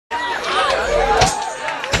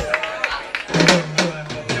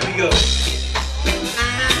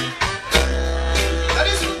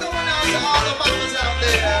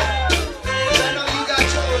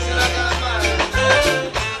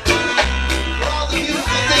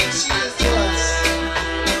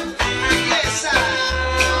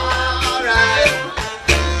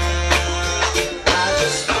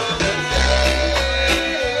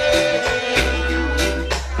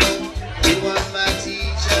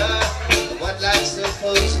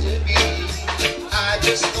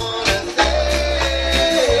just wanna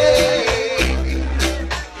thank you.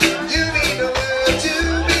 You mean the world to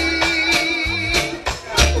me.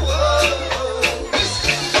 Whoa.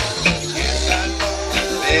 Yes, I know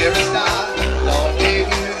there is not. Lord gave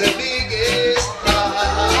you the biggest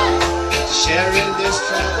heart, sharing this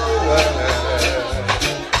troubled world.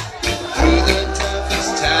 Through the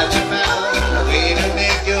toughest time you found a way to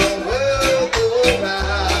make your world go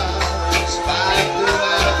round. Spike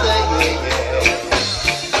throughout the year.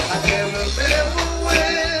 I can remember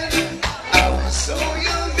when I was so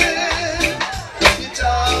young then. You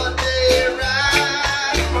taught me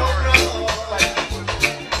right from wrong.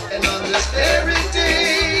 And on this very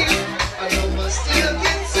day, I know I still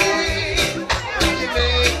can say, you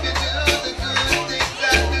make me do the good things I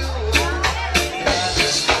do. And I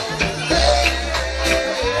just wanna thank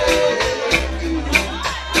you.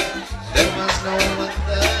 There was no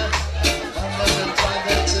other than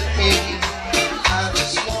Father to me. I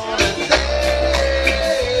just wanna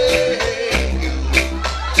thank you.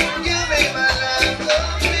 You made my life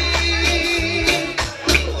lovely.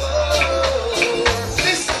 Whoa.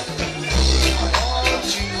 Listen, I want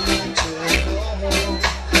you to know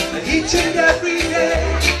that each and every day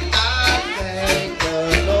I thank the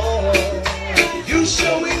Lord. You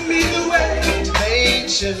showing me the way to make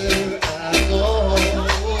sure I go.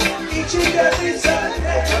 Each and every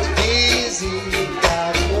Sunday, easy I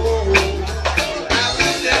go. I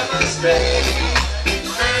will never stray.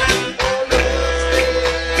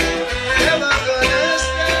 Never gonna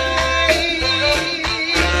stay.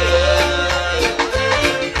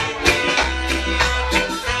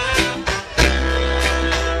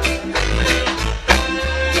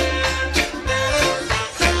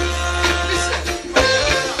 Listen.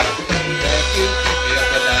 Thank you, keep me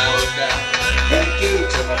up and down. Thank you,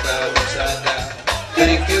 turn my clouds upside down.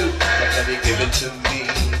 Thank you for every given to me.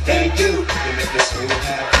 Thank you, you make this fool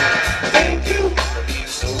happy. Thank you for being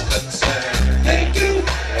so concerned. Thank you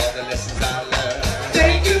for all the lessons I learned.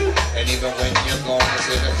 Thank you, and even when you're gone, I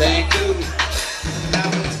say thank you. Now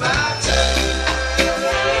it's my turn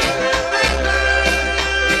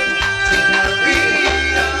to carry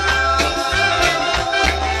on.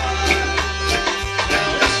 Now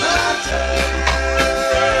it's my turn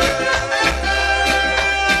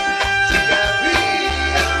to carry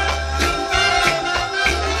on.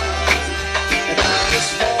 And I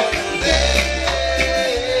just wanna thank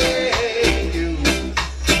you.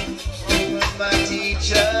 You were my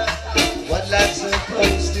teacher. What life's